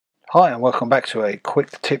Hi and welcome back to a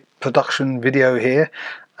quick tip production video here.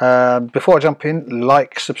 Before I jump in,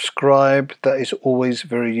 like, subscribe, that is always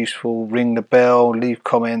very useful. Ring the bell, leave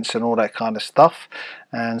comments and all that kind of stuff.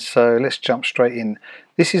 And so let's jump straight in.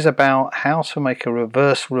 This is about how to make a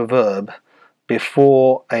reverse reverb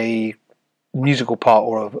before a musical part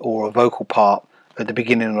or a vocal part at the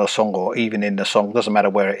beginning of a song, or even in the song, doesn't matter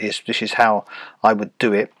where it is. This is how I would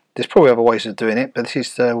do it. There's probably other ways of doing it, but this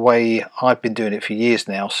is the way I've been doing it for years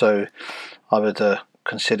now, so I would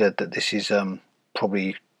consider that this is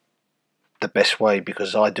probably the best way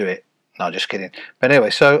because I do it. No, just kidding. But anyway,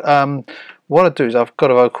 so what I do is I've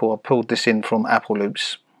got a vocal. I pulled this in from Apple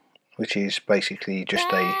Loops, which is basically just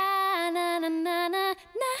a...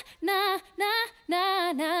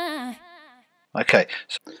 Okay,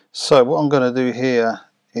 so what I'm going to do here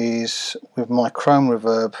is with my Chrome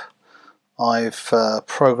Reverb, I've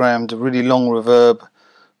programmed a really long reverb,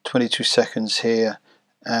 22 seconds here,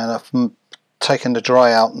 and I've taken the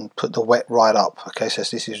dry out and put the wet right up. Okay, so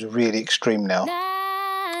this is really extreme now.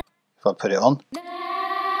 If I put it on.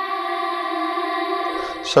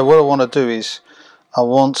 So what I want to do is I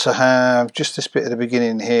want to have just this bit at the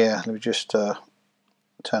beginning here. Let me just turn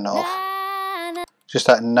it off. Just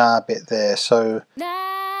that nah bit there. So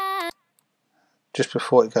just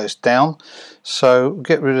before it goes down. So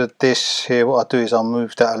get rid of this here. What I'll do is I'll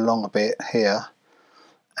move that along a bit here,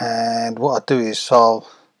 and what I'll do is I'll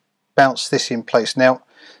bounce this in place. Now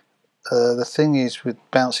the thing is with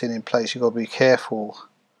bouncing in place, you've got to be careful,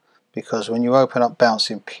 because when you open up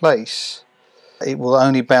bounce in place, it will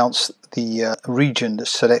only bounce the region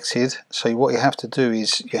that's selected. So what you have to do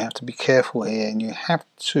is you have to be careful here, and you have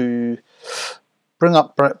to bring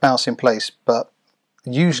up bounce in place, but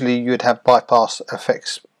usually you would have bypass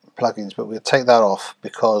effects plugins, but we'll take that off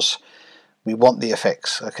because we want the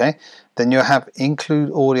effects. Okay, then you'll have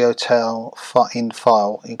include audio tail in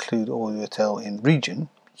file, include audio tail in region,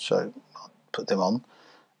 so I'll put them on,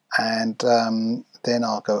 and then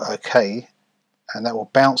I'll go OK, and that will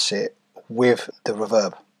bounce it with the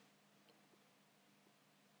reverb.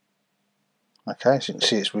 Okay, so you can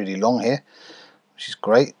see it's really long here, which is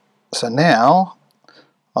great. So now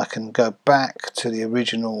I can go back to the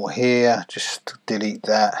original here, just delete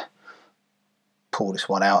that, pull this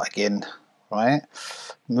one out again, right?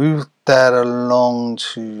 Move that along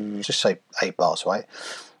to just say 8 bars, right?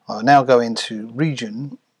 I'll now go into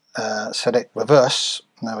region, select reverse.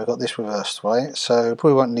 Now we've got this reversed, right? So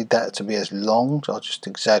probably won't need that to be as long, so I just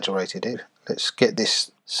exaggerated it. Let's get this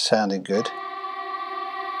sounding good.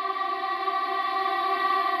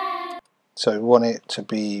 So we want it to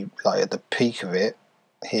be like at the peak of it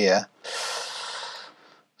here.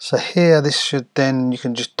 So here, this should then, you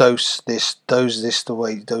can just dose this the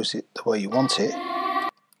way you want it.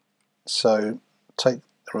 So take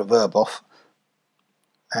the reverb off,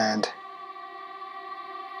 and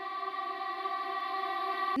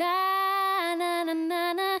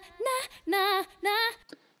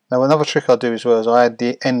now another trick I do as well is I add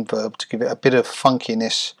the Enverb to give it a bit of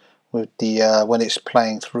funkiness with the when it's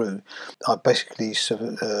playing through. I basically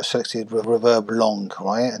selected reverb long,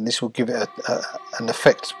 right, and this will give it an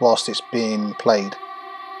effect whilst it's being played.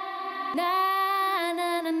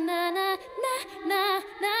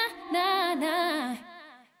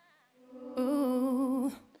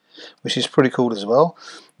 Which is pretty cool as well.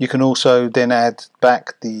 You can also then add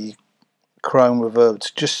back the Chrome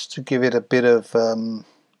Reverb just to give it a bit of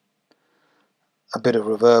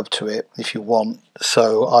reverb to it if you want.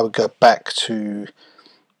 So I would go back to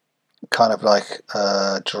kind of like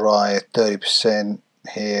dry 30%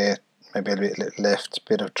 here, maybe a bit left, a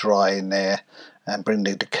bit of dry in there, and bring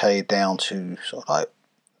the decay down to sort of like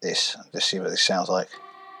this. Just see what this sounds like.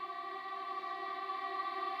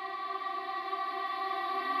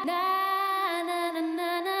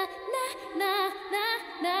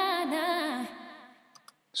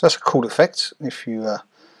 So that's a cool effect. If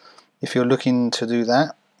you're looking to do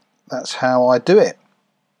that, that's how I do it.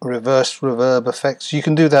 Reverse reverb effects. You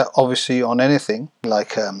can do that obviously on anything,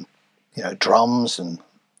 like you know, drums and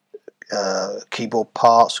keyboard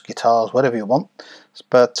parts, guitars, whatever you want.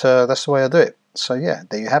 But that's the way I do it. So yeah,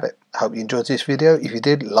 there you have it. I hope you enjoyed this video. If you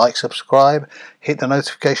did, like, subscribe, hit the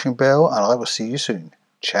notification bell, and I will see you soon.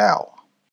 Ciao.